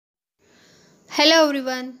Hello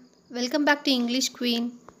everyone, welcome back to English Queen.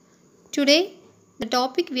 Today the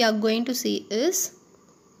topic we are going to see is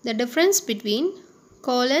the difference between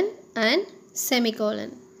colon and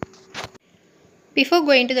semicolon. Before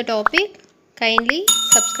going to the topic, kindly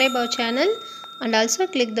subscribe our channel and also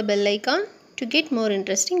click the bell icon to get more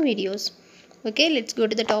interesting videos. Okay, let's go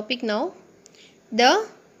to the topic now. The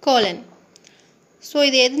colon. So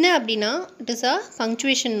இது என்ன அப்படினா, it is a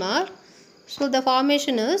punctuation mark. So the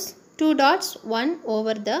formation is two dots one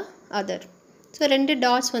over the other. So ரெண்டு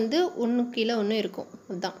dots வந்து ஒன்னு கீழ ஒன்னு இருக்கும்.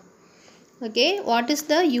 அதான். Okay, what is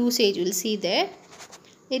the usage? We'll see that.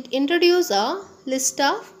 It introduce a list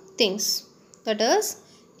of things. That is,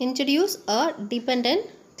 introduce a dependent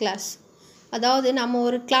class. அதாவது நம்ம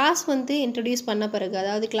ஒரு class வந்து introduce பண்ண பிறகு,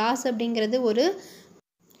 அதாவது class அப்படிங்கிறது ஒரு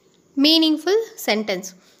meaningful sentence.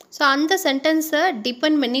 So அந்த sentence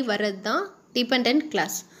depend பண்ணி வரது தான் dependent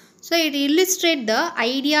class. So it illustrate the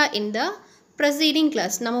idea in the preceding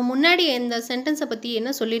class. நம்ம முன்னாடி இந்த sentence பத்தி என்ன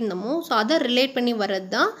சொல்லியிருந்தோமோ so அதை relate பண்ணி வரது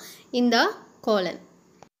தான் இந்த colon.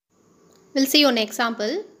 We'll see one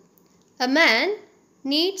example. A man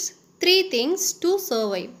needs 3 things to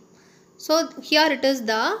survive. So here it is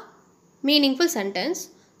the meaningful sentence.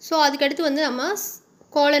 So அதுக்கு அடுத்து வந்து நம்ம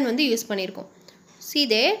colon வந்து யூஸ் பண்ணியிருக்கோம். See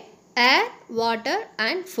there, air, water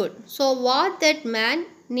and food. So what that man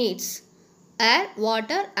needs? Air,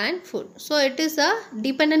 water and food. So it is a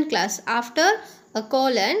dependent class. After a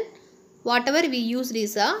colon, whatever we used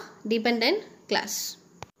is a dependent class.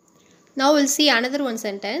 Now we'll see another one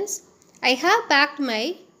sentence. I have packed my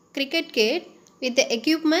cricket kit with the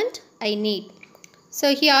equipment I need. So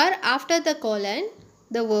here after the colon,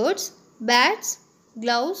 the words bats,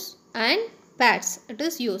 gloves and pads, it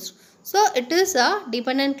is used. So it is a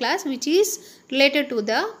dependent class which is related to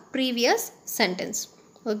the previous sentence.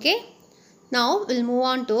 Okay. Now we'll move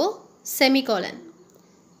on to semicolon.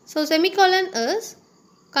 So semicolon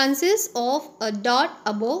consists of a dot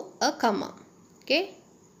above a comma. Okay.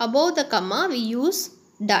 Above the comma we use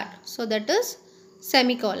dot. So that is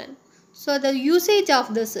semicolon. So the usage of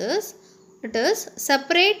this is, it is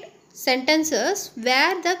separate sentences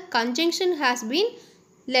where the conjunction has been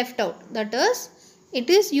left out. That is, it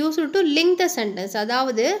is used to link the sentence.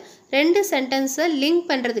 அதாவது ரெண்டு sentence link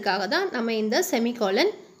பண்றதுக்காக தான் நம்ம இந்த semicolon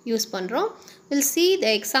use பண்றோம். We'll see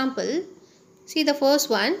the example. See the first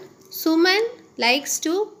one. Suman likes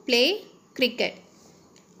to play cricket.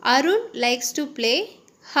 Arun likes to play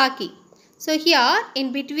hockey. So here in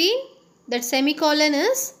between that semicolon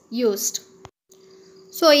is used.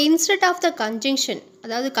 So instead of the conjunction,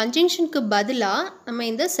 அதாவது conjunctionக்கு பதிலா நம்ம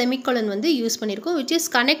இந்த semicolon வந்து use பண்ணிருக்கோம், which is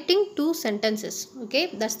connecting two sentences. Okay,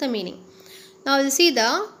 that's the meaning. Now we'll see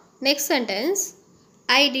the next sentence.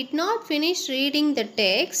 I did not finish reading the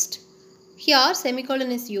text. Here semicolon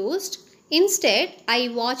is used. Instead, I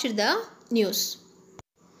watched the news.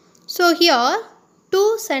 So here two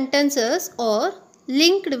sentences are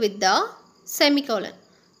linked with the semicolon.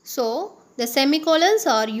 So the semicolons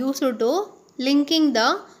are used to linking the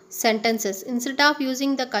sentences. Instead of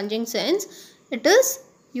using the conjunctions, it is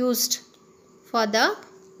used for the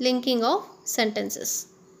linking of sentences.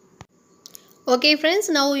 Okay friends,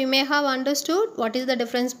 now you may have understood what is the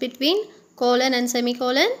difference between colon and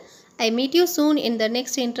semicolon. I meet you soon in the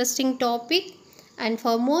next interesting topic, and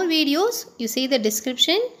for more videos you see the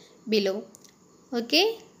description below. Okay,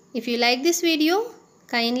 if you like this video,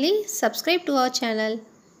 kindly subscribe to our channel.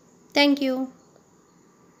 Thank you.